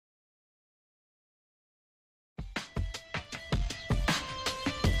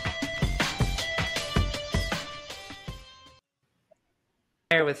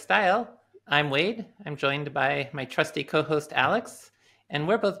Here with Style. I'm Wade. I'm joined by my trusty co-host Alex, and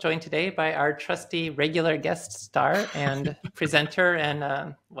we're both joined today by our trusty regular guest star and presenter and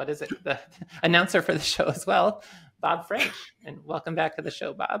the announcer for the show as well, Bob French. And welcome back to the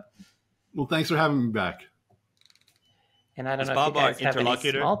show, Bob. Well, thanks for having me back. And I don't know Bob if you guys have any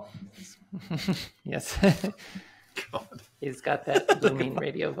interlocutor? small. Yes, God. he's got that booming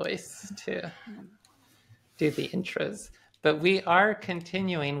radio voice to do the intros. But we are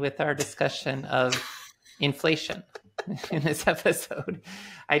continuing with our discussion of inflation in this episode.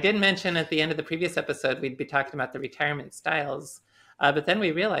 I did mention at the end of the previous episode, we'd be talking about the retirement styles. But then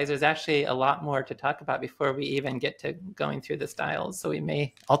we realized there's actually a lot more to talk about before we even get to going through the styles. So we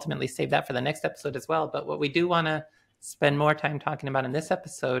may ultimately save that for the next episode as well. But what we do want to spend more time talking about in this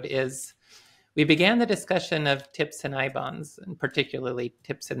episode is we began the discussion of TIPS and I-bonds, and particularly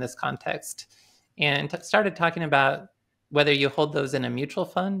TIPS in this context, and started talking about whether you hold those in a mutual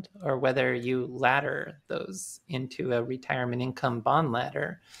fund or whether you ladder those into a retirement income bond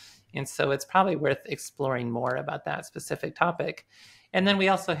ladder. And so it's probably worth exploring more about that specific topic. And then we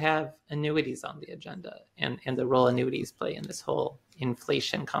also have annuities on the agenda and the role annuities play in this whole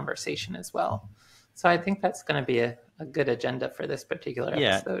inflation conversation as well. So I think that's going to be a good agenda for this particular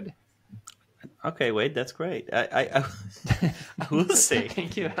episode. Okay, Wade, that's great. I will say.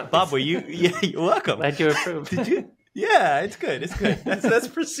 Thank you, Alex. Bob, were you? Yeah, you're welcome. Glad you approved. Did you? Yeah, it's good. It's good. Let's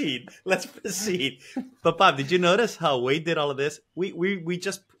proceed. Let's proceed. But Bob, did you notice how Wade did all of this? We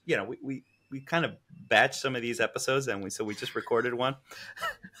just, we kind of batched some of these episodes, and we just recorded one.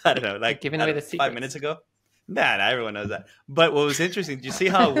 I don't know, like giving away the secrets. 5 minutes ago. Nah, everyone knows that. But what was interesting, did you see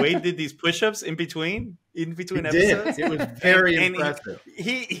how Wade did these push-ups in between episodes? It was very impressive.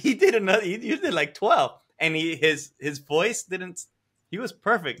 He did another. He did like 12, and his voice didn't. He was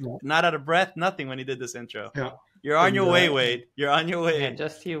perfect. Yeah. Not out of breath. Nothing when he did this intro. Yeah. You're on your way, Wade. You're on your way. Yeah,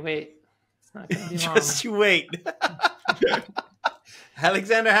 just you wait. It's not going to be long. Just you wait.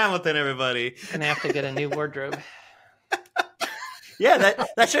 Alexander Hamilton, everybody. Gonna have to get a new wardrobe. Yeah,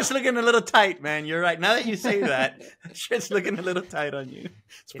 that shirt's looking a little tight, man. You're right. Now that you say that shirt's looking a little tight on you,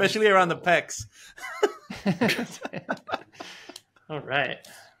 especially around the pecs. All right.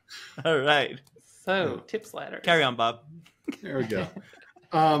 All right. So, TIPS ladder. Carry on, Bob. There we go.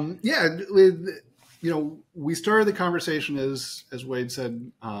 We started the conversation as Wade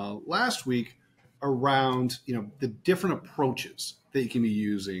said last week around the different approaches that you can be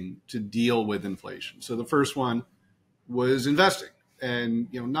using to deal with inflation. So the first one was investing, and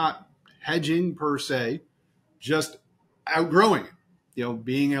not hedging per se, just outgrowing it.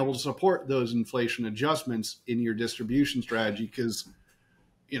 Being able to support those inflation adjustments in your distribution strategy because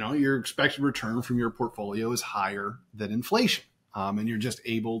your expected return from your portfolio is higher than inflation, and you're just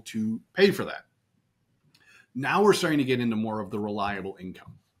able to pay for that. Now we're starting to get into more of the reliable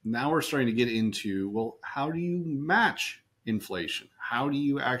income. Now we're starting to get into, well, how do you match inflation? How do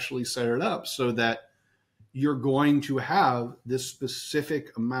you actually set it up so that you're going to have this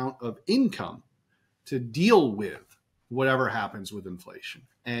specific amount of income to deal with whatever happens with inflation?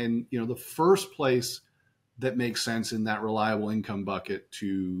 And, the first place that makes sense in that reliable income bucket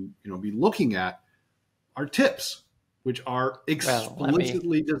to, be looking at are TIPS, which are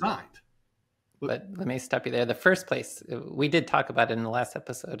explicitly designed. But let me stop you there. The first place, we did talk about it in the last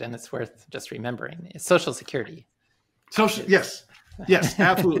episode, and it's worth just remembering, is Social Security. Yes,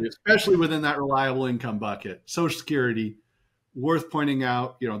 absolutely. Especially within that reliable income bucket. Social Security, worth pointing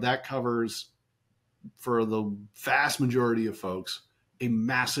out, that covers, for the vast majority of folks, a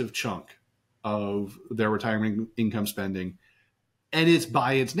massive chunk of their retirement income spending. And it's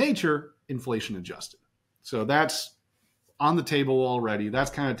by its nature, inflation adjusted. So that's on the table already. That's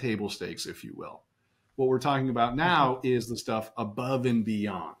kind of table stakes, if you will. What we're talking about now is the stuff above and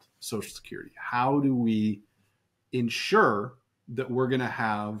beyond Social Security. How do we ensure that we're going to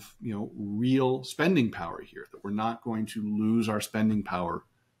have, real spending power here, that we're not going to lose our spending power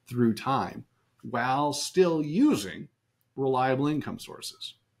through time while still using reliable income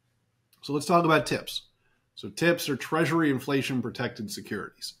sources? So let's talk about TIPS. So TIPS are Treasury inflation protected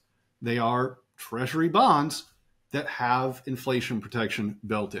securities. They are Treasury bonds that have inflation protection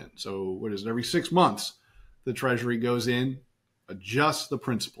built in. So what is it? Every 6 months, the Treasury goes in, adjusts the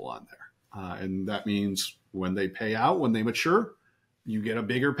principal on there. And that means when they pay out, when they mature, you get a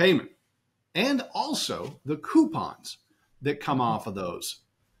bigger payment. And also the coupons that come off of those,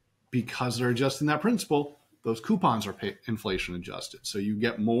 because they're adjusting that principal, those coupons are inflation adjusted. So you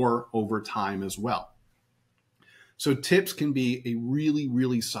get more over time as well. So TIPS can be a really,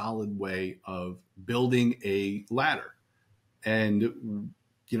 really solid way of building a ladder. And,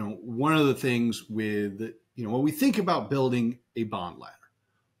 one of the things with, when we think about building a bond ladder,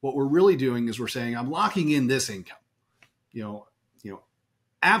 what we're really doing is we're saying, I'm locking in this income,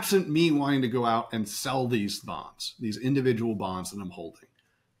 absent me wanting to go out and sell these bonds, these individual bonds that I'm holding.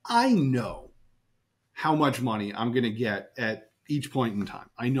 I know how much money I'm going to get at each point in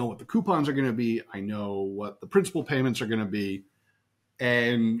time. I know what the coupons are going to be. I know what the principal payments are going to be.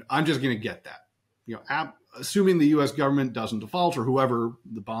 And I'm just going to get that. Assuming the U.S. government doesn't default, or whoever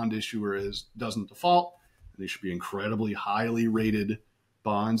the bond issuer is doesn't default, they should be incredibly highly rated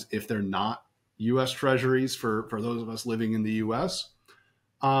bonds if they're not U.S. treasuries for those of us living in the U.S.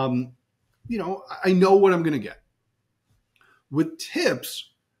 I know what I'm going to get. With TIPS,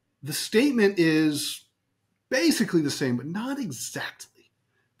 the statement is basically the same, but not exactly.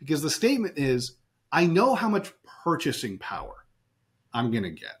 Because the statement is, I know how much purchasing power I'm going to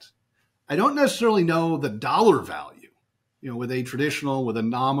get. I don't necessarily know the dollar value, with a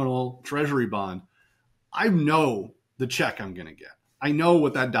nominal treasury bond. I know the check I'm going to get. I know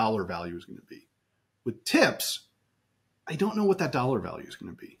what that dollar value is going to be. With TIPS, I don't know what that dollar value is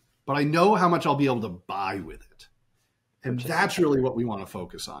going to be, but I know how much I'll be able to buy with it. And that's really what we want to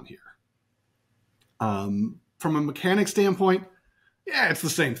focus on here. From a mechanic standpoint, yeah, it's the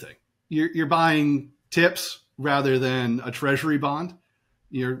same thing. You're buying TIPS rather than a treasury bond.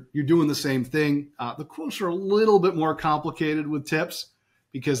 You're doing the same thing. The quotes are a little bit more complicated with TIPS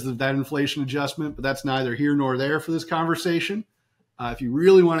because of that inflation adjustment, but that's neither here nor there for this conversation. If you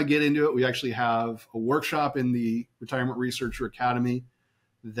really want to get into it, we actually have a workshop in the Retirement Researcher Academy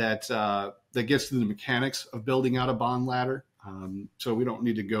that gets to the mechanics of building out a bond ladder. So we don't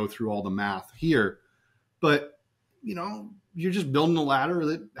need to go through all the math here, but you're just building a ladder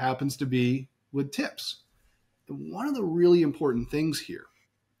that happens to be with TIPS. And one of the really important things here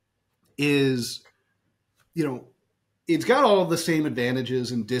is, it's got all the same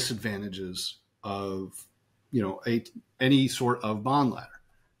advantages and disadvantages of, any sort of bond ladder.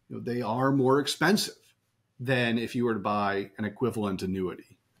 They are more expensive than if you were to buy an equivalent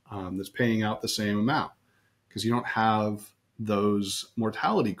annuity that's paying out the same amount, because you don't have those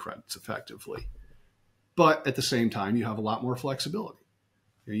mortality credits effectively. But at the same time, you have a lot more flexibility.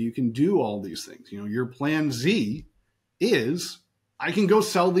 You can do all these things. Your plan Z is, I can go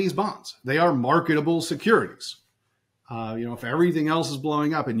sell these bonds. They are marketable securities. If everything else is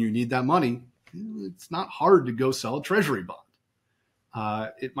blowing up and you need that money, it's not hard to go sell a treasury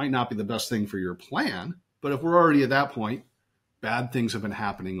bond. It might not be the best thing for your plan, but if we're already at that point, bad things have been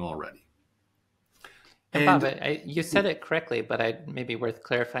happening already. And Bob, you said it correctly, but it may be worth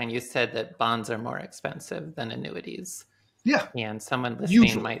clarifying. You said that bonds are more expensive than annuities. Yeah. And someone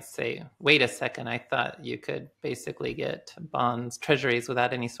listening might say, wait a second, I thought you could basically get bonds, treasuries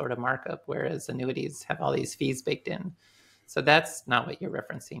without any sort of markup, whereas annuities have all these fees baked in. So that's not what you're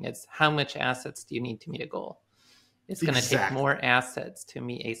referencing. It's how much assets do you need to meet a goal? It's going to take more assets to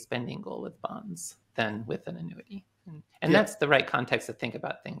meet a spending goal with bonds than with an annuity. And that's the right context to think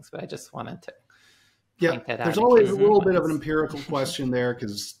about things, but I just wanted to point that out. There's always a little bit of an empirical question there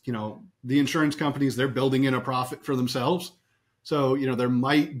because, the insurance companies, they're building in a profit for themselves. So, there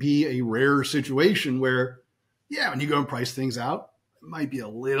might be a rare situation where, when you go and price things out, it might be a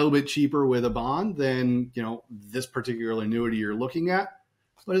little bit cheaper with a bond than, this particular annuity you're looking at.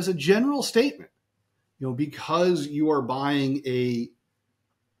 But as a general statement, because you are buying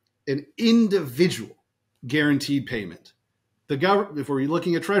an individual guaranteed payment, if we're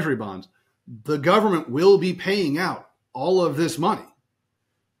looking at treasury bonds, the government will be paying out all of this money.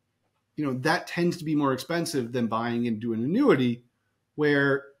 That tends to be more expensive than buying into an annuity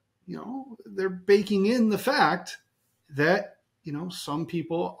where, they're baking in the fact that, some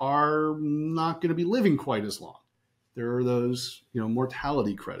people are not going to be living quite as long. There are those,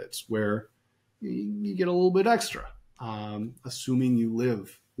 mortality credits where you get a little bit extra, assuming you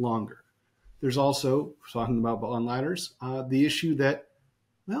live longer. There's also, talking about bond ladders, the issue that,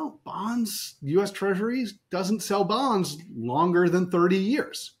 bonds, U.S. Treasuries doesn't sell bonds longer than 30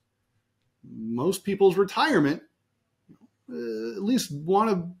 years. Most people's retirement, at least want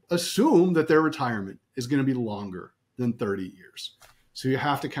to assume that their retirement is going to be longer than 30 years. So you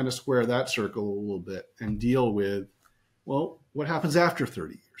have to kind of square that circle a little bit and deal with, what happens after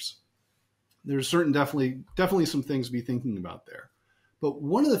 30 years? There's definitely some things to be thinking about there. But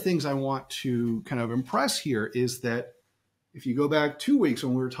one of the things I want to kind of impress here is that if you go back 2 weeks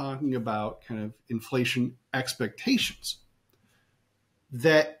when we were talking about kind of inflation expectations,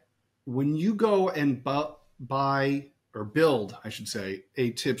 that when you go and buy or build, I should say,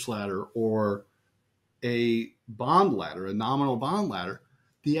 a TIPS ladder or a bond ladder, a nominal bond ladder,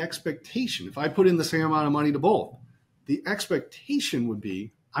 the expectation, if I put in the same amount of money to both, the expectation would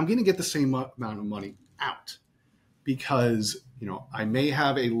be I'm going to get the same amount of money out. because, I may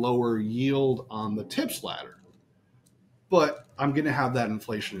have a lower yield on the TIPS ladder, but I'm going to have that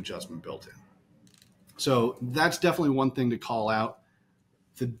inflation adjustment built in. So that's definitely one thing to call out.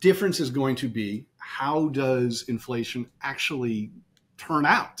 The difference is going to be, how does inflation actually turn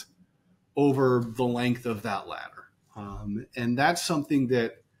out over the length of that ladder? And that's something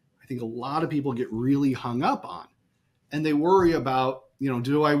that I think a lot of people get really hung up on. And they worry about,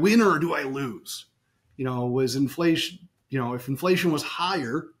 do I win or do I lose? Was inflation, if inflation was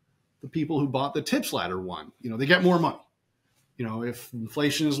higher, the people who bought the TIPS ladder won. They get more money. If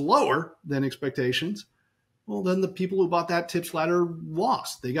inflation is lower than expectations, well, then the people who bought that TIPS ladder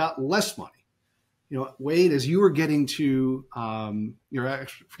lost. They got less money. Wade, as you were getting to, I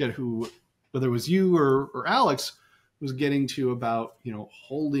forget whether it was you or Alex was getting to about,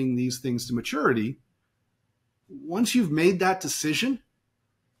 holding these things to maturity. Once you've made that decision,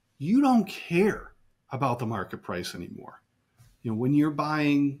 you don't care about the market price anymore. When you're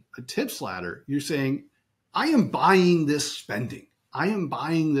buying a TIPS ladder, you're saying, I am buying this spending. I am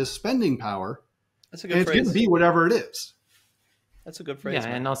buying this spending power. That's a good phrase. It's going to be whatever it is. That's a good phrase. Yeah,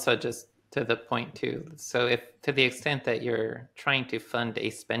 man. And also just to the point too. So if to the extent that you're trying to fund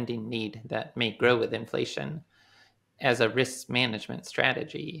a spending need that may grow with inflation as a risk management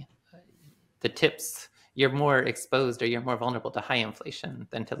strategy, the TIPS, you're more exposed or you're more vulnerable to high inflation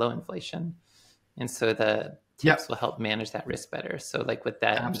than to low inflation. And so the TIPS will help manage that risk better. So like with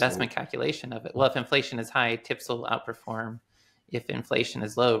that investment calculation of it, well, if inflation is high, TIPS will outperform. If inflation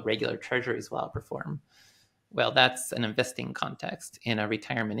is low, regular treasuries will outperform. Well, that's an investing context. In a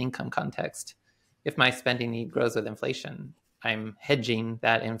retirement income context, if my spending need grows with inflation, I'm hedging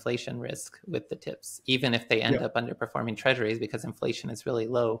that inflation risk with the TIPS. Even if they end up underperforming treasuries because inflation is really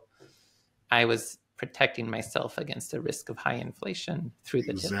low, I was protecting myself against the risk of high inflation through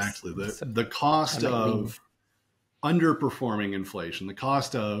the TIPS. Exactly. The cost of underperforming inflation, the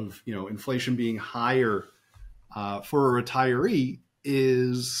cost of inflation being higher for a retiree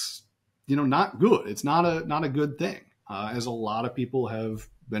is not good. It's not a good thing, as a lot of people have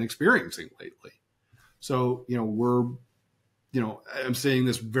been experiencing lately. So we're I'm saying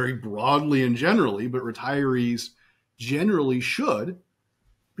this very broadly and generally, but retirees generally should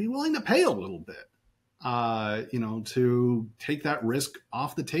be willing to pay a little bit, to take that risk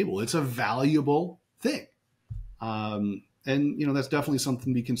off the table. It's a valuable thing. And that's definitely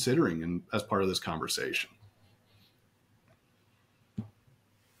something to be considering as part of this conversation.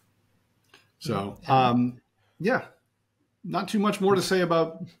 So, not too much more to say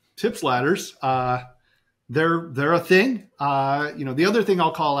about TIPS ladders. They're a thing. The other thing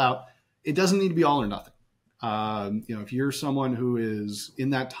I'll call out, it doesn't need to be all or nothing. If you're someone who is in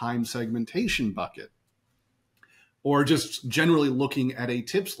that time segmentation bucket, or just generally looking at a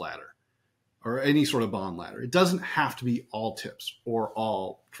TIPS ladder or any sort of bond ladder, it doesn't have to be all TIPS or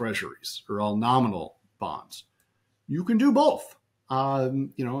all treasuries or all nominal bonds. You can do both.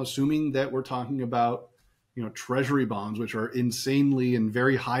 Assuming that we're talking about, treasury bonds, which are insanely and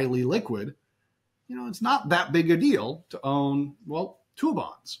very highly liquid, it's not that big a deal to own, 2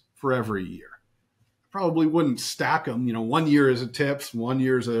 bonds for every year. Probably wouldn't stack them, 1 year is a TIPS, 1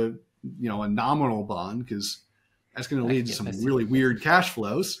 year is a nominal bond, because that's going to lead to some really weird cash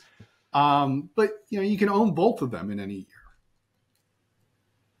flows. But, you can own both of them in any year.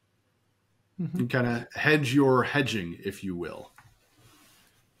 Mm-hmm. And kind of hedge your hedging, if you will.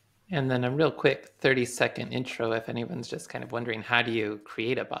 And then a real quick 30-second intro if anyone's just kind of wondering, how do you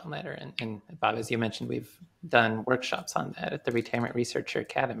create a bond ladder? And Bob, as you mentioned, we've done workshops on that at the Retirement Researcher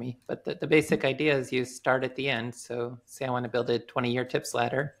Academy. But the basic idea is you start at the end. So say I want to build a 20-year TIPS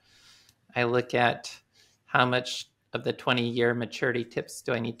ladder. I look at how much of the 20-year maturity TIPS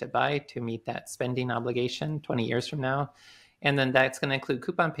do I need to buy to meet that spending obligation 20 years from now. And then that's going to include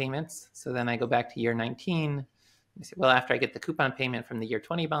coupon payments. So then I go back to year 19. You say, well, after I get the coupon payment from the year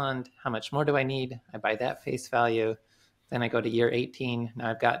 20 bond, how much more do I need? I buy that face value. Then I go to year 18.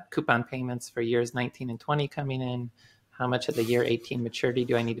 Now I've got coupon payments for years 19 and 20 coming in. How much of the year 18 maturity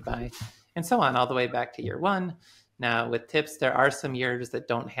do I need to buy? And so on, all the way back to year 1. Now with TIPS, there are some years that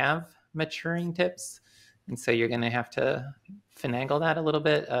don't have maturing TIPS. And so you're going to have to finagle that a little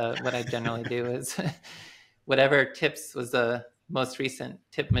bit. What I generally do is whatever TIPS was the most recent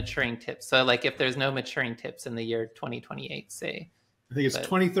maturing TIPS. So like if there's no maturing TIPS in the year 2028, say. I think it's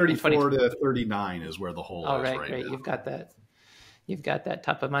 2034 to 39 is where the hole is right now. You've got that. You've got that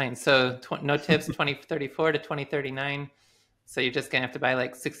top of mind. So no TIPS 2034 to 2039. So you're just going to have to buy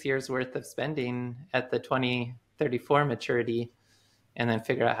like 6 years worth of spending at the 2034 maturity, and then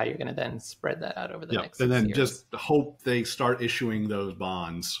figure out how you're going to then spread that out over the next 6 years. And then just hope they start issuing those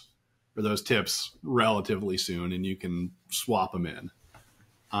bonds or those tips relatively soon, and you can swap them in.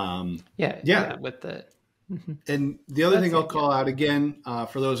 Yeah, with the. And the other thing I'll it, call out again,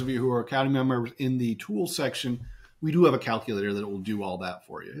 for those of you who are Academy members, in the tools section, we do have a calculator that will do all that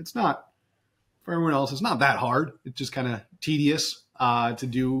for you. It's not, for everyone else, it's not that hard. It's just kind of tedious to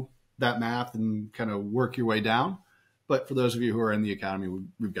do that math and kind of work your way down. But for those of you who are in the Academy,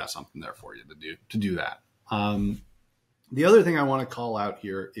 we've got something there for you to do that. The other thing I want to call out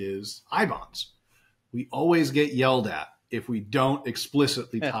here is I-bonds. We always get yelled at if we don't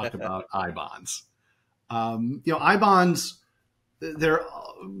explicitly talk about I-bonds. I-bonds, they're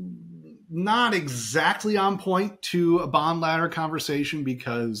not exactly on point to a bond ladder conversation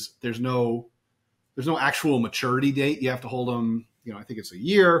because there's no actual maturity date. You have to hold them, I think it's a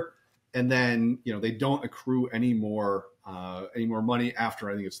year, and then, they don't accrue any more money after,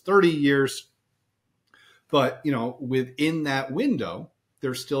 I think it's 30 years. But, within that window,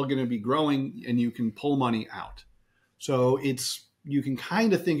 they're still going to be growing and you can pull money out. So you can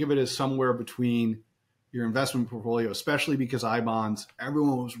kind of think of it as somewhere between your investment portfolio, especially because I-bonds,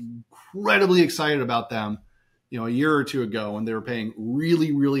 everyone was incredibly excited about them, a year or two ago, and they were paying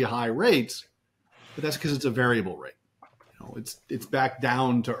really, really high rates. But that's because it's a variable rate. It's back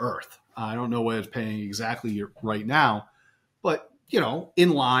down to earth. I don't know what it's paying exactly right now, but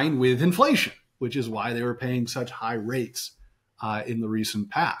in line with inflation, which is why they were paying such high rates in the recent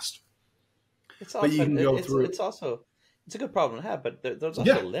past. It's also, it's a good problem to have, but there's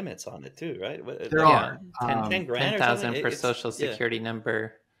also limits on it too, right? There are 10 grand, 10,000 per social security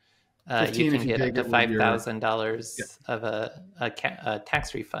number. You can get up to $5,000 of a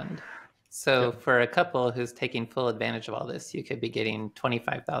tax refund. So for a couple who's taking full advantage of all this, you could be getting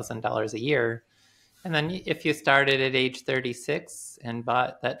 $25,000 a year. And then if you started at age 36 and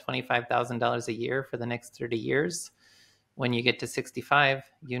bought that $25,000 a year for the next 30 years, when you get to 65,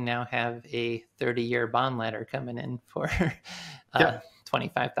 you now have a 30-year bond ladder coming in for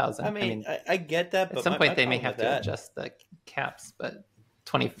 $25,000. I mean, I get that, but at some point they may have to adjust the caps, but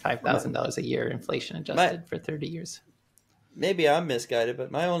 $25,000 a year inflation adjusted for 30 years. Maybe I'm misguided,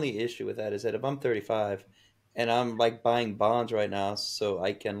 but my only issue with that is that if I'm 35 and I'm buying bonds right now so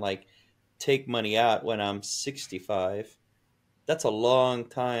I can take money out when I'm 65, that's a long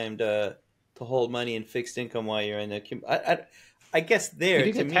time to hold money in fixed income while you're in the. I guess there you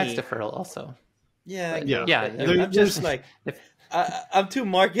to get me, tax deferral also. Yeah. I'm just I'm too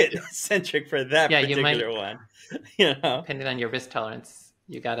market centric for that particular one. Depending on your risk tolerance,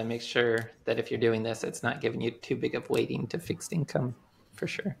 you got to make sure that if you're doing this, it's not giving you too big of weighting to fixed income, for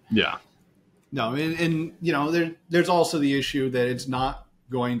sure. Yeah. No, and there's also the issue that it's not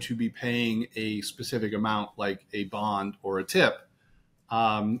going to be paying a specific amount like a bond or a tip.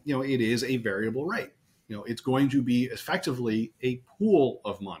 It is a variable rate. It's going to be effectively a pool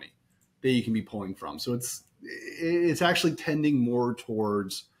of money that you can be pulling from. So it's actually tending more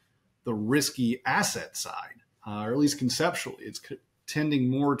towards the risky asset side, or at least conceptually. It's tending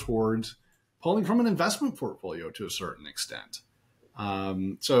more towards pulling from an investment portfolio to a certain extent.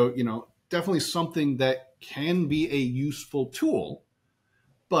 So definitely something that can be a useful tool,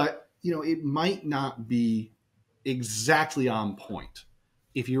 but it might not be exactly on point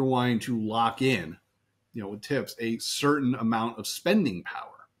if you're wanting to lock in, with tips, a certain amount of spending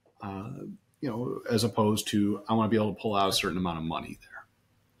power, as opposed to I want to be able to pull out a certain amount of money there.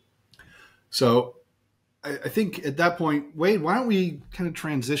 So I think at that point, Wade, why don't we kind of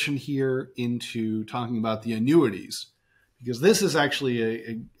transition here into talking about the annuities, because this is actually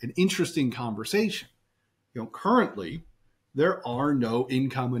an interesting conversation. Currently, there are no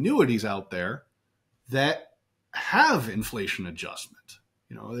income annuities out there that have inflation adjustment.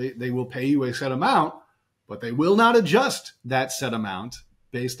 They will pay you a set amount, but they will not adjust that set amount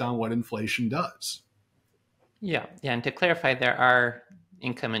based on what inflation does. Yeah. And to clarify, there are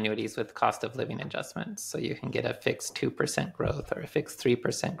income annuities with cost of living adjustments. So you can get a fixed 2% growth or a fixed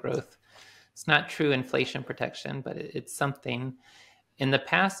 3% growth. It's not true inflation protection, but it's something. In the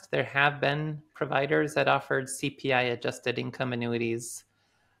past, there have been providers that offered CPI adjusted income annuities.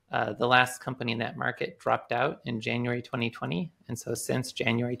 The last company in that market dropped out in January 2020. And so since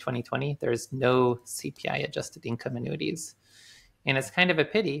January 2020, there's no CPI adjusted income annuities. And it's kind of a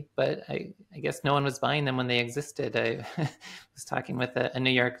pity, but I guess no one was buying them when they existed. I was talking with a New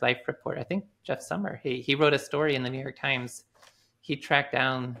York Life report. I think Jeff Sommer, he wrote a story in the New York Times. He tracked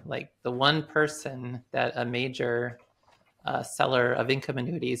down the one person that a major seller of income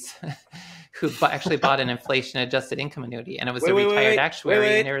annuities who actually bought an inflation adjusted income annuity. And it was a retired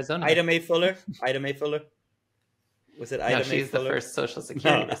actuary in Arizona. Ida Mae Fuller. Was it No, Ida Mae she's the Fuller? first Social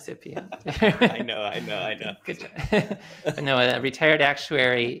Security No. recipient. I know. Good job. But no, a retired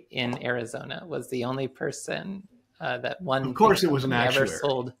actuary in Arizona was the only person that one Of course big it was an company ever actuary.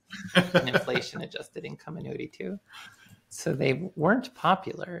 sold an inflation-adjusted income annuity to. So they weren't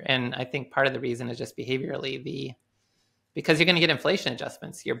popular. And I think part of the reason is just behaviorally, because you're going to get inflation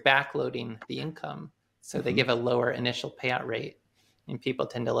adjustments, you're backloading the income. So they give a lower initial payout rate. And people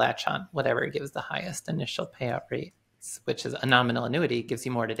tend to latch on whatever gives the highest initial payout rate, which is a nominal annuity, gives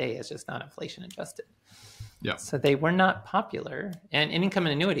you more today. It's just not inflation adjusted. Yeah. So they were not popular. And income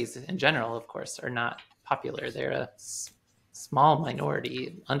and annuities in general, of course, are not popular. They're a small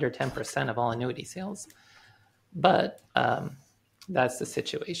minority, under 10% of all annuity sales. But that's the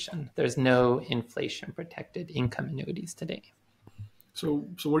situation. There's no inflation protected income annuities today. So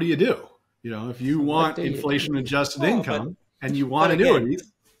what do you do? You know, if you want do you do? inflation adjusted Oh, income and you want but again-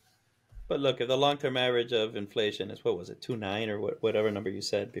 annuities, But look, if the long-term average of inflation is, what was it, 2.9 or whatever number you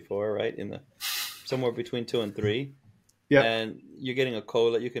said before, right? Somewhere between 2 and 3. yeah, And you're getting a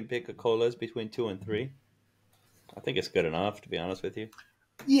COLA, you can pick a COLAs between 2 and 3. I think it's good enough, to be honest with you.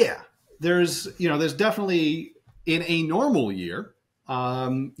 yeah, there's definitely in a normal year,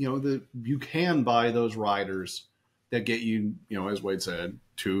 you can buy those riders that get you, as Wade said,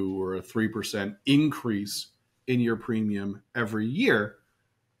 2 or 3% increase in your premium every year,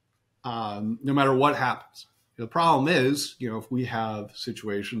 no matter what happens. The problem is, if we have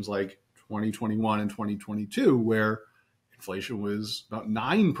situations like 2021 and 2022 where inflation was about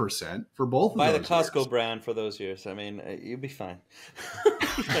 9% for both of Buy the those Costco years. brand for those years. I mean, you'll be fine.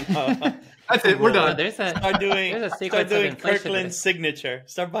 That's it. We're No, done. there's a Start doing sequence of inflation Kirkland's signature.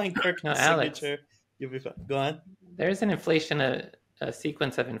 Start buying Kirkland's Alex. signature. You'll be fine. Go on. There's an a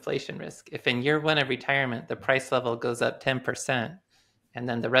sequence of inflation risk. If in year one of retirement, the price level goes up 10%, and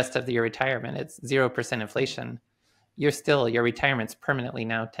then the rest of your retirement, it's 0% inflation, your retirement's permanently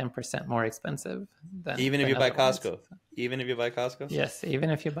now 10% more expensive than Even if you buy otherwise. Costco. Even if you buy Costco. Yes,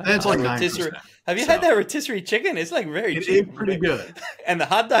 even if you buy And it's like Costco. 9%. Have you So- had that rotisserie chicken? It's like very It is cheap. pretty good. And the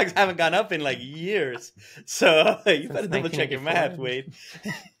hot dogs haven't gone up in like years. So you better double check your math, 1984. Wade.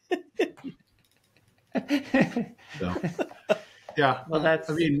 So, yeah. Well, that's-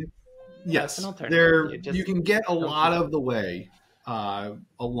 I mean, yes, an alternative. you can get a lot of the way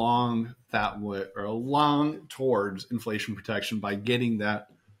along towards inflation protection by getting that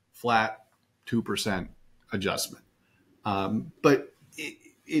flat 2% adjustment. But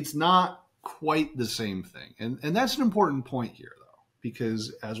it's not quite the same thing. And that's an important point here, though,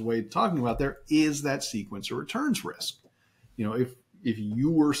 because as Wade's talking about, there is that sequence of returns risk. If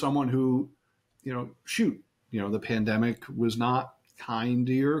you were someone who, the pandemic was not kind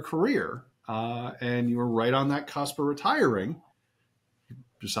to your career, and you were right on that cusp of retiring, you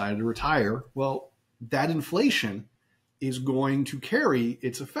decided to retire, well, that inflation is going to carry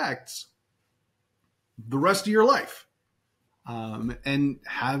its effects the rest of your life. And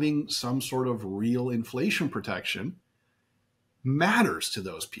having some sort of real inflation protection matters to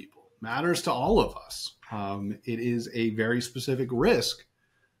those people, matters to all of us. It is a very specific risk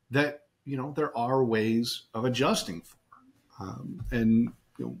that, there are ways of adjusting for.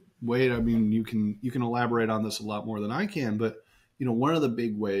 Wade, I mean, you can elaborate on this a lot more than I can, but, one of the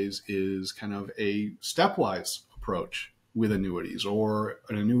big ways is kind of a stepwise approach with annuities or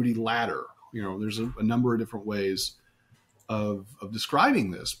an annuity ladder. There's a number of different ways of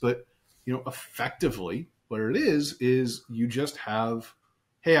describing this, but effectively what it is you just have,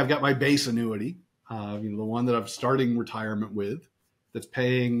 hey, I've got my base annuity, the one that I'm starting retirement with, that's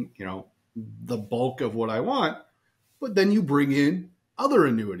paying the bulk of what I want, but then you bring in other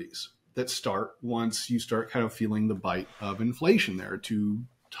annuities that start once you start kind of feeling the bite of inflation there to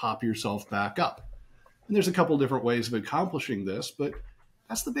top yourself back up. And there's a couple different ways of accomplishing this, but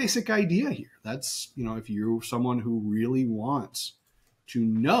that's the basic idea here. That's, if you're someone who really wants to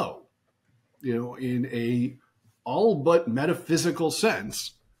know, in a all but metaphysical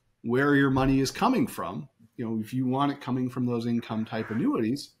sense, where your money is coming from, if you want it coming from those income type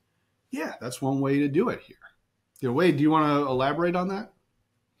annuities, yeah, that's one way to do it here. Wade, do you want to elaborate on that?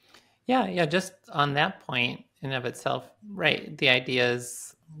 Yeah, just on that point in of itself, right. The idea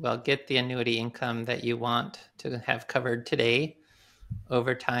is, well, get the annuity income that you want to have covered today.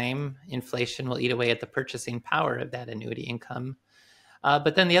 Over time, inflation will eat away at the purchasing power of that annuity income.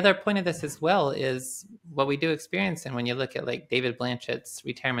 But then the other point of this as well is what we do experience. And when you look at like David Blanchett's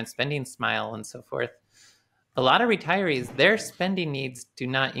retirement spending smile and so forth, a lot of retirees, their spending needs do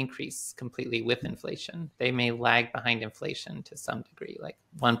not increase completely with inflation. They may lag behind inflation to some degree, like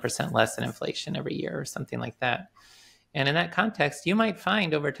 1% less than inflation every year or something like that. And in that context, you might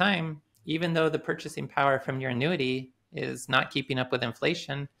find over time even though the purchasing power from your annuity is not keeping up with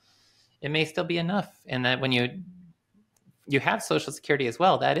inflation, it may still be enough. And that when you have Social Security as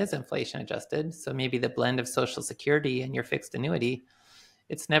well, that is inflation adjusted. So maybe the blend of Social Security and your fixed annuity,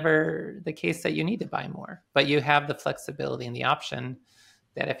 it's never the case that you need to buy more, but you have the flexibility and the option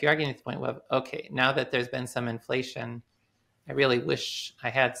that if you are getting to the point where, okay, now that there's been some inflation, I really wish I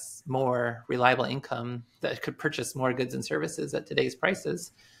had more reliable income that could purchase more goods and services at today's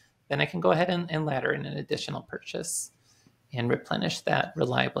prices, then I can go ahead and ladder in an additional purchase and replenish that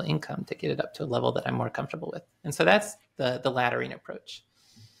reliable income to get it up to a level that I'm more comfortable with. And so that's the laddering approach.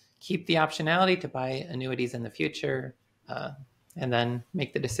 Keep the optionality to buy annuities in the future, and then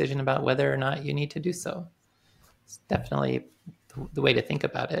make the decision about whether or not you need to do so. It's definitely the way to think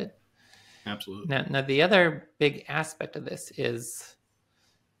about it. Absolutely. Now, the other big aspect of this is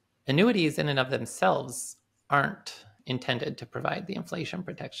annuities in and of themselves aren't intended to provide the inflation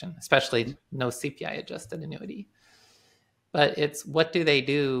protection, especially no CPI adjusted annuity. But it's what do they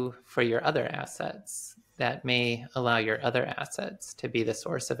do for your other assets that may allow your other assets to be the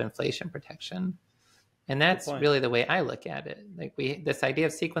source of inflation protection. And that's really the way I look at it. Like this idea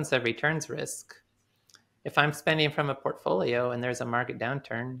of sequence of returns risk. If I'm spending from a portfolio and there's a market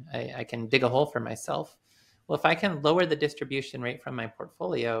downturn, I can dig a hole for myself. Well, if I can lower the distribution rate from my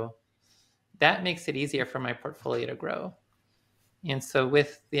portfolio, that makes it easier for my portfolio to grow. And so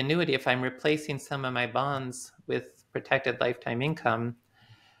with the annuity, if I'm replacing some of my bonds with protected lifetime income,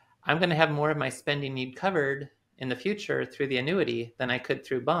 I'm going to have more of my spending need covered in the future through the annuity than I could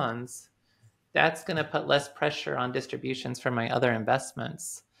through bonds. That's going to put less pressure on distributions from my other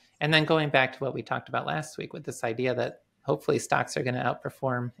investments. And then going back to what we talked about last week with this idea that hopefully stocks are going to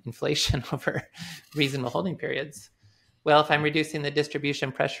outperform inflation over reasonable holding periods. Well, if I'm reducing the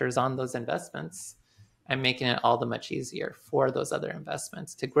distribution pressures on those investments, I'm making it all the much easier for those other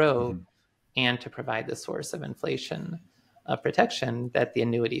investments to grow and to provide the source of inflation protection that the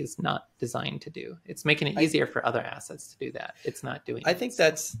annuity is not designed to do. It's making it easier for other assets to do that. It's not doing I think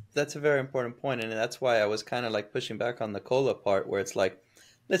that's a very important point, and that's why I was kind of like pushing back on the COLA part, where it's like,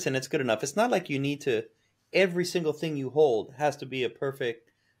 listen, it's good enough. It's not like you need to, every single thing you hold has to be a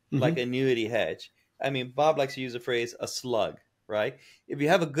perfect like annuity hedge. I mean, Bob likes to use the phrase a slug, right? If you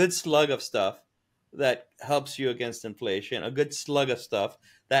have a good slug of stuff that helps you against inflation, a good slug of stuff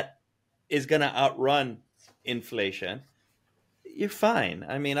that is going to outrun inflation, you're fine.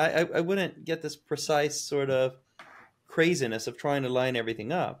 I mean, I wouldn't get this precise sort of craziness of trying to line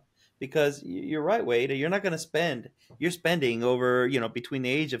everything up, because you're right, Wade. You're not going to spend. You're spending over, between the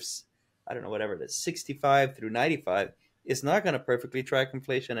age of, I don't know, whatever it is, 65 through 95. It's not going to perfectly track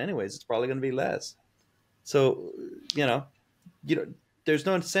inflation anyways. It's probably going to be less. So, there's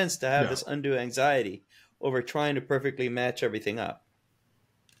no sense to have this undue anxiety over trying to perfectly match everything up.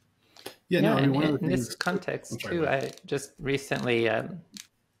 One of the in things, this context too, I just recently a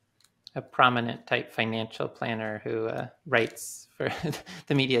prominent type financial planner who writes for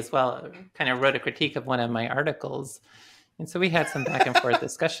the media as well kind of wrote a critique of one of my articles, and so we had some back and forth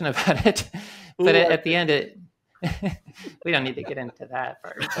discussion about it. But at the end, we don't need to get into that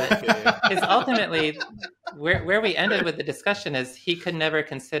part. But it's ultimately where we ended with the discussion is he could never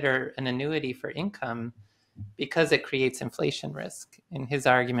consider an annuity for income because it creates inflation risk. And his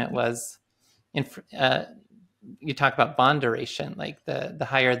argument was, you talk about bond duration, like the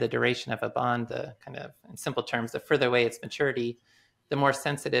higher the duration of a bond, the kind of, in simple terms, the further away its maturity, the more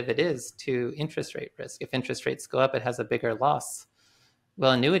sensitive it is to interest rate risk. If interest rates go up, it has a bigger loss.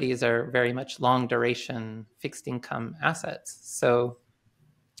 Well, annuities are very much long duration fixed income assets. So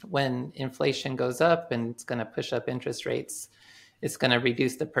when inflation goes up and it's going to push up interest rates, it's going to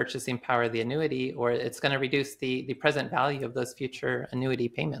reduce the purchasing power of the annuity, or it's going to reduce the present value of those future annuity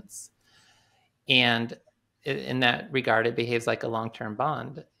payments. And in that regard, it behaves like a long-term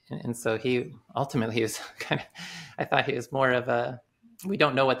bond. And so he was kind of, I thought he was more of a, we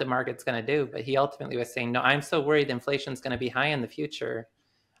don't know what the market's going to do, but he ultimately was saying, no, I'm so worried inflation's going to be high in the future.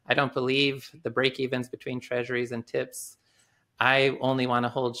 I don't believe the break-evens between treasuries and tips. I only want to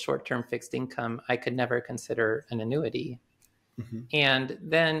hold short-term fixed income. I could never consider an annuity. And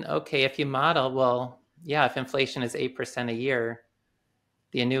then, okay, if you model, well, yeah, if inflation is 8% a year,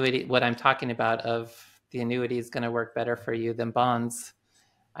 the annuity, what I'm talking about of the annuity is going to work better for you than bonds.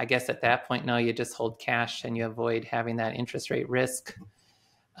 I guess at that point, no, you just hold cash and you avoid having that interest rate risk.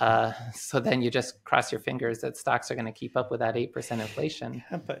 So then you just cross your fingers that stocks are going to keep up with that 8% inflation.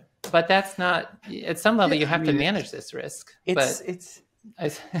 Yeah, but that's not, at some level, you have to manage this risk.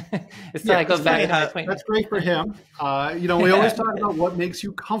 I go back to my point. That's great for him. We always talk about what makes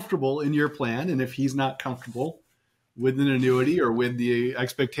you comfortable in your plan. And if he's not comfortable, with an annuity or with the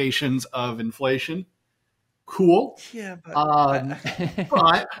expectations of inflation, cool. Yeah, but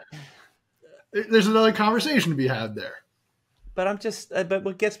But there's another conversation to be had there. But I'm just. But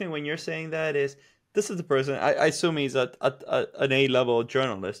what gets me when you're saying that is this is the person. I assume he's an A-level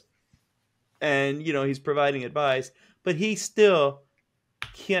journalist, and he's providing advice, but he still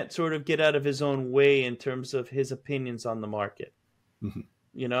can't sort of get out of his own way in terms of his opinions on the market. Mm-hmm.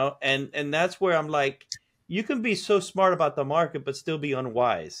 And that's where I'm like, you can be so smart about the market, but still be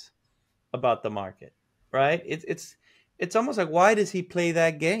unwise about the market, right? It's almost like, why does he play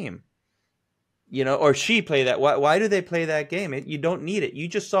that game? Or she play that. Why do they play that game? You don't need it. You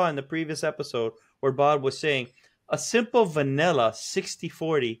just saw in the previous episode where Bob was saying a simple vanilla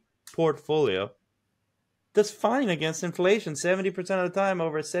 60-40 portfolio does fine against inflation 70% of the time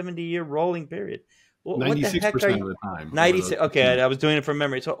over a 70-year rolling period. What the heck are 96% you? of the time. 96. Okay, I was doing it from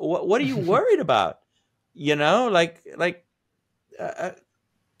memory. So what are you worried about? Like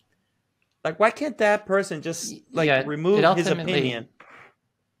why can't that person just remove his opinion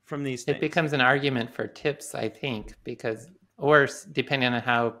from these things? It becomes an argument for tips, I think, or depending on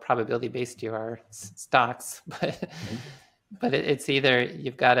how probability based you are, stocks, but it's either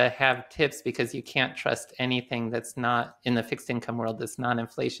you've got to have tips because you can't trust anything that's not in the fixed income world that's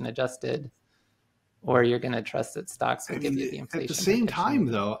non-inflation adjusted, or you're going to trust that stocks will give you the inflation. At the same time,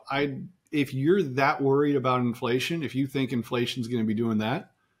 though, if you're that worried about inflation, if you think inflation is going to be doing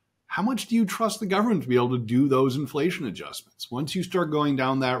that, how much do you trust the government to be able to do those inflation adjustments? Once you start going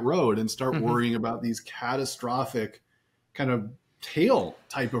down that road and start worrying about these catastrophic kind of tail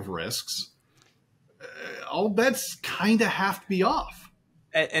type of risks, all bets kind of have to be off.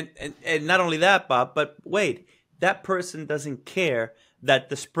 And not only that, Bob, but wait, that person doesn't care that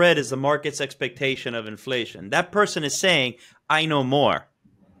the spread is the market's expectation of inflation. That person is saying, I know more.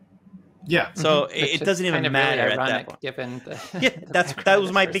 Yeah. So it doesn't even matter really at that point. Given that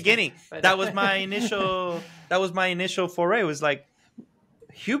was my beginning. That was my initial foray. It was like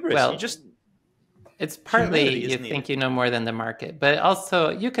hubris. Well, it's partly you think you know more than the market, but also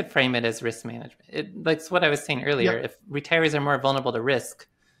you could frame it as risk management. Like what I was saying earlier, if retirees are more vulnerable to risk,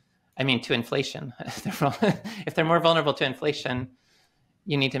 to inflation, if they're more vulnerable to inflation,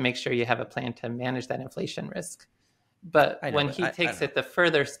 you need to make sure you have a plan to manage that inflation risk. But when he takes it the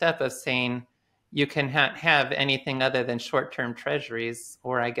further step of saying you can have anything other than short-term treasuries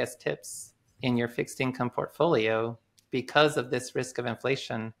or I guess tips in your fixed income portfolio because of this risk of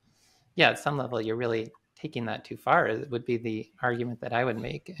inflation, at some level, you're really taking that too far. It would be the argument that I would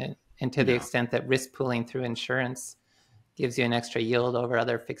make. And to the extent that risk pooling through insurance gives you an extra yield over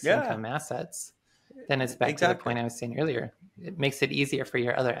other fixed income assets, then it's back to the point I was saying earlier. It makes it easier for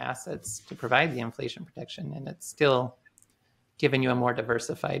your other assets to provide the inflation protection, and it's still giving you a more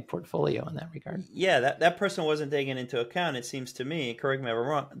diversified portfolio in that regard. Yeah, that person wasn't taking into account, it seems to me, correct me if I'm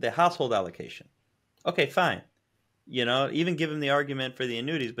wrong, the household allocation. Okay, fine. Even give him the argument for the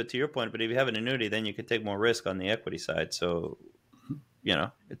annuities, but to your point, but if you have an annuity, then you could take more risk on the equity side. So,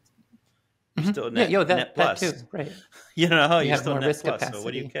 it's still net plus. That too, right. You're still net plus. Capacity. So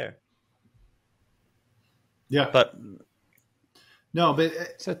what do you care? Yeah. But no, but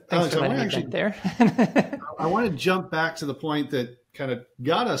so thanks for letting me jump there. I want to jump back to the point that kind of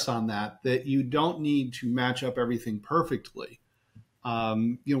got us on that you don't need to match up everything perfectly.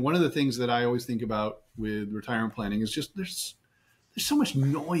 One of the things that I always think about with retirement planning is just there's so much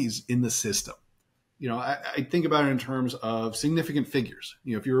noise in the system. I think about it in terms of significant figures.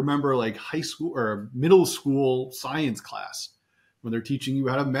 If you remember like high school or middle school science class, when they're teaching you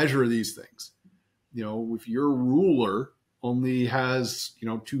how to measure these things, if your ruler only has,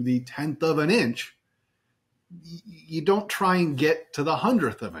 to the 10th of an inch, you don't try and get to the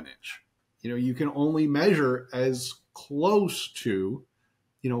 100th of an inch. You can only measure as close to,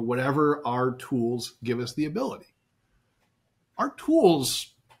 whatever our tools give us the ability. Our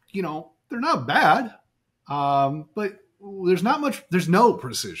tools, they're not bad, but there's no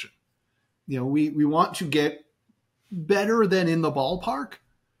precision. We want to get better than in the ballpark,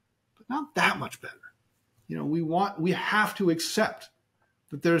 but not that much better. We have to accept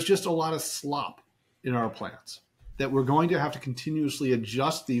that there's just a lot of slop in our plans, that we're going to have to continuously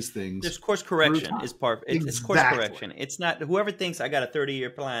adjust these things. There's course correction is part. It's course correction. It's not whoever thinks I got a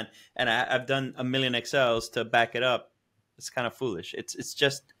 30-year plan and I've done a million Excels to back it up. It's kind of foolish. It's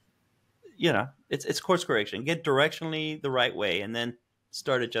just, it's course correction. Get directionally the right way and then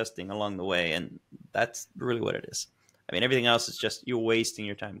start adjusting along the way. And that's really what it is. Everything else is just you're wasting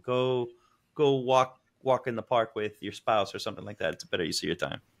your time. Go walk in the park with your spouse or something like that. It's a better use of your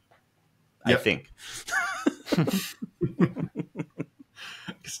time. Yep. I think.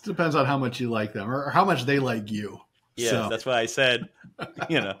 It depends on how much you like them or how much they like you. Yes, So that's why I said,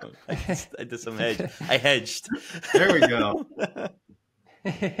 I did some hedge. I hedged. there we go.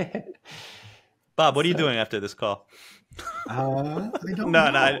 Bob, what are you So- doing after this call? I don't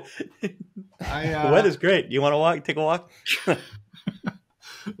No, know. the weather's great. You want to walk? Take a walk?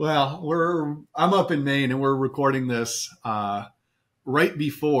 Well, I'm up in Maine and we're recording this right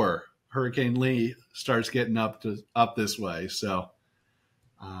before Hurricane Lee starts getting up this way. So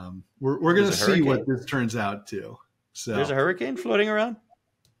we're going to There's a see what hurricane? this turns out to. So There's a hurricane floating around?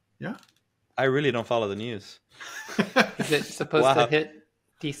 yeah. I really don't follow the news. Is it supposed Wow. to hit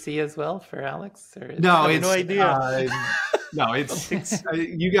DC as well for Alex? Or No, I have it's no idea. No, it's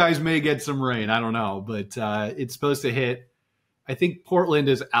you guys may get some rain. I don't know, but it's supposed to hit. I think Portland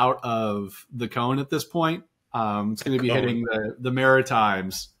is out of the cone at this point. It's going to be Cone. hitting the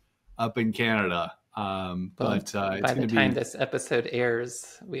Maritimes up in Canada. But it's by going the to time be. this episode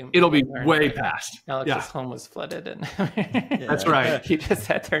airs, It'll be learn way that past. Alex's Yeah, home was flooded, and that's right. he just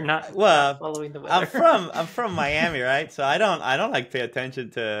sat there not Well, following the weather. I'm from Miami, right? So I don't like pay attention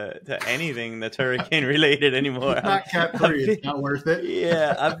to anything that's hurricane related anymore. Not cat free. It's not worth it.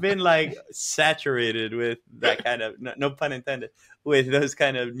 Yeah, I've been like saturated with that kind of no pun intended with those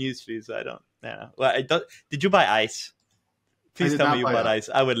kind of news feeds. So I don't. Yeah. Well, I don't. Did you buy ice? Please did tell not me you buy bought ice.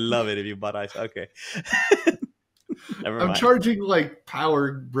 ice. I would love it if you bought ice. Okay. Never I'm mind. charging like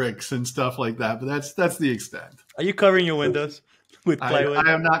power bricks and stuff like that, but that's the extent. Are you covering your windows with plywood?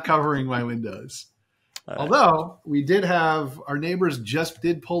 I am not covering my windows. All right. Although we did have our neighbors just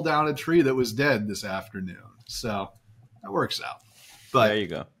did pull down a tree that was dead this afternoon, so that works out. There But you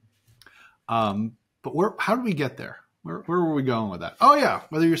go. how did we get there? Where were we going with that? Oh yeah,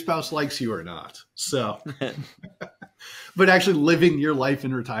 whether your spouse likes you or not. So, but actually living your life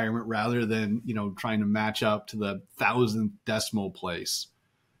in retirement rather than trying to match up to the 1,000th decimal place.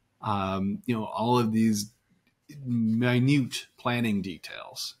 All of these minute planning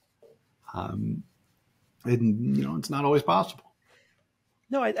details. And it's not always possible.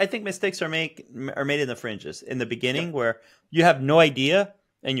 No, I think mistakes are made in the fringes. In the beginning, where you have no idea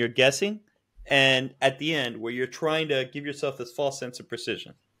and you're guessing, and at the end, where you're trying to give yourself this false sense of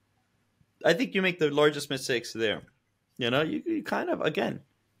precision. I think you make the largest mistakes there. You kind of, again,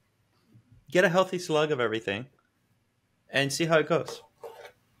 get a healthy slug of everything and see how it goes.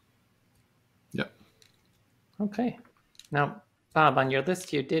 Yep. Okay. Now, Bob, on your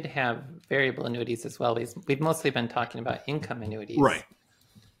list, you did have variable annuities as well. We've mostly been talking about income annuities. Right.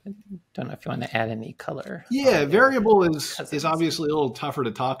 Don't know if you want to add any color. Yeah, variable is cousins. obviously a little tougher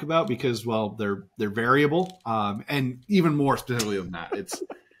to talk about because, well, they're variable, and even more specifically than that,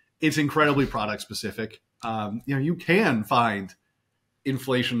 it's incredibly product specific. You can find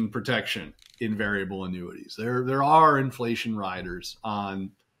inflation protection in variable annuities. There are inflation riders on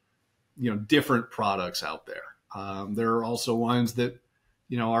different products out there. There are also ones that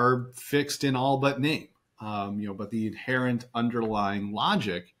are fixed in all but name. But the inherent underlying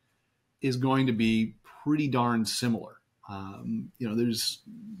logic is going to be pretty darn similar. There's,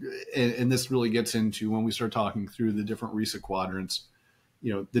 and this really gets into when we start talking through the different RISA quadrants,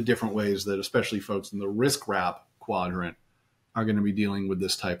 the different ways that especially folks in the risk wrap quadrant are going to be dealing with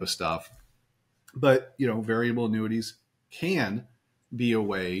this type of stuff. But, variable annuities can be a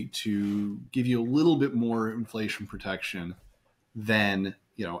way to give you a little bit more inflation protection than,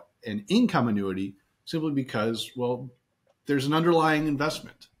 an income annuity, simply because, well, there's an underlying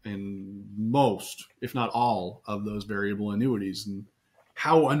investment in most, if not all, of those variable annuities, and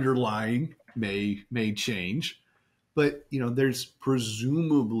how underlying may change. But there's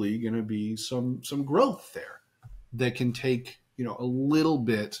presumably going to be some growth there that can take a little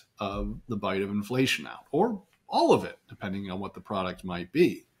bit of the bite of inflation out, or all of it, depending on what the product might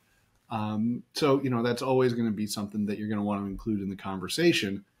be. So that's always going to be something that you're going to want to include in the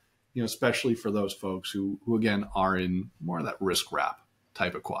conversation. Especially for those folks who again are in more of that risk wrap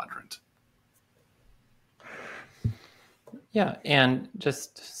type of quadrant. Yeah, and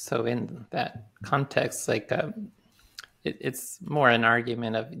just so in that context, it's more an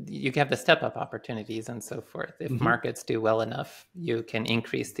argument of you have the step-up opportunities and so forth. If markets do well enough, you can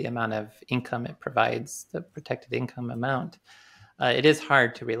increase the amount of income it provides, the protected income amount. It is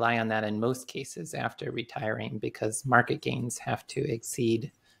hard to rely on that in most cases after retiring because market gains have to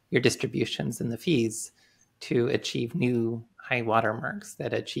exceed your distributions and the fees to achieve new high watermarks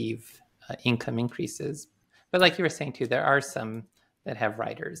that achieve income increases. But like you were saying too, there are some that have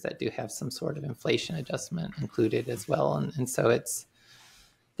riders that do have some sort of inflation adjustment included as well. And so it's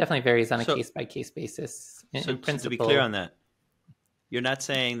definitely varies on a case-by-case basis. In principle, to be clear on that, you're not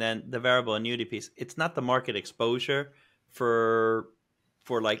saying then the variable annuity piece, it's not the market exposure for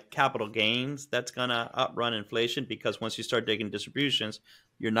for like capital gains that's going to outrun inflation, because once you start taking distributions,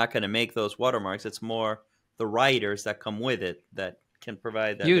 you're not going to make those watermarks. It's more the riders that come with it that can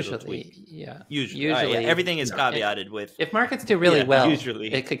provide that little tweak. Usually, everything is caveated with. If markets do really well,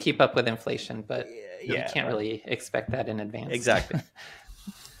 usually it could keep up with inflation, but you can't really expect that in advance. Exactly.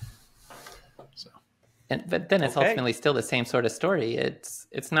 But then it's ultimately still the same sort of story.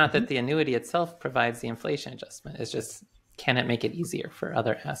 It's not that the annuity itself provides the inflation adjustment. It's just, can it make it easier for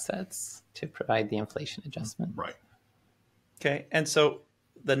other assets to provide the inflation adjustment? Right. Okay. And so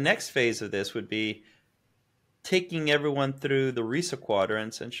the next phase of this would be taking everyone through the RISA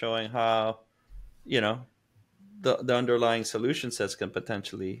quadrants and showing how, the underlying solution sets can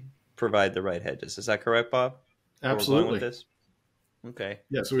potentially provide the right hedges. Is that correct, Bob? Absolutely. With this? Okay.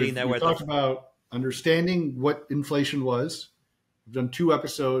 Yeah. So we talked about understanding what inflation was. We've done 2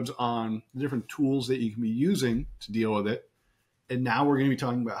 episodes on the different tools that you can be using to deal with it. And now we're going to be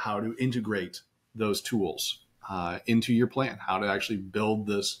talking about how to integrate those tools into your plan, how to actually build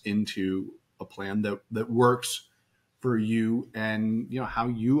this into a plan that works for you and how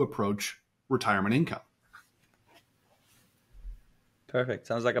you approach retirement income. Perfect.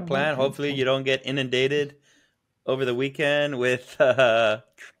 Sounds like a plan. Hopefully you don't get inundated over the weekend with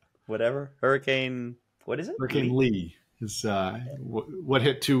whatever hurricane. What is it? Hurricane Lee is what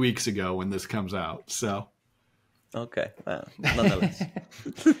hit 2 weeks ago when this comes out. So, okay, nonetheless,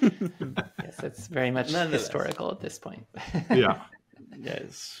 yes, it's very much historical at this point. Yeah.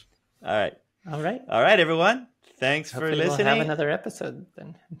 Yes. All right. All right, everyone. Thanks for listening. We'll have another episode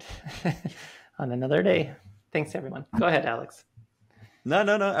then on another day. Thanks, everyone. Go ahead, Alex. No.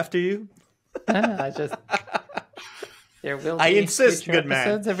 After you. I just. There will be insist, future good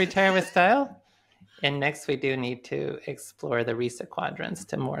episodes man. of Retire with Style. And next we do need to explore the RISA quadrants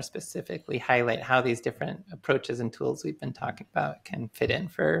to more specifically highlight how these different approaches and tools we've been talking about can fit in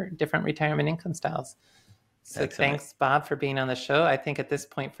for different retirement income styles. So Thanks, Bob, for being on the show. I think at this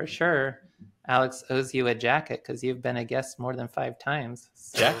point, for sure, Alex owes you a jacket because you've been a guest more than 5 times.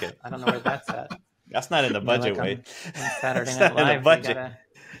 So jacket? I don't know where that's at. That's not in the budget, Wade. On Saturday Night Live, budget.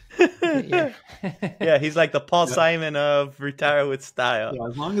 Yeah, he's like the Paul Simon of Retire with Style. Yeah,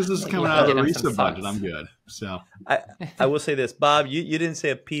 as long as this is coming out of the RISA budget, I'm good. So I will say this, Bob, you didn't say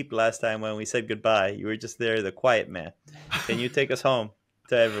a peep last time when we said goodbye. You were just there, the quiet man. Can you take us home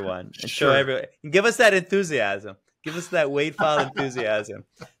to everyone and show everyone? Give us that enthusiasm. Give us that Wade File enthusiasm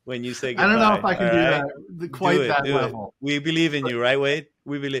when you say goodbye. I don't know if I can do that quite that level. We believe in you, right, Wade?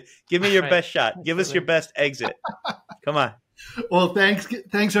 We believe. Give me your best shot. Give us your best exit. Come on. Well,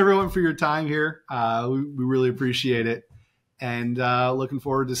 thanks everyone for your time here. We really appreciate it, and looking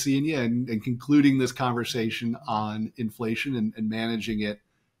forward to seeing you and concluding this conversation on inflation and managing it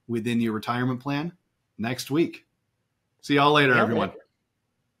within your retirement plan next week. See y'all later, everyone.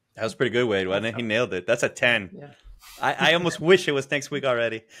 That was pretty good, Wade, wasn't it? He nailed it. That's a 10. Yeah. I almost wish it was next week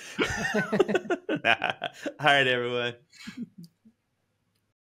already. All right, everyone.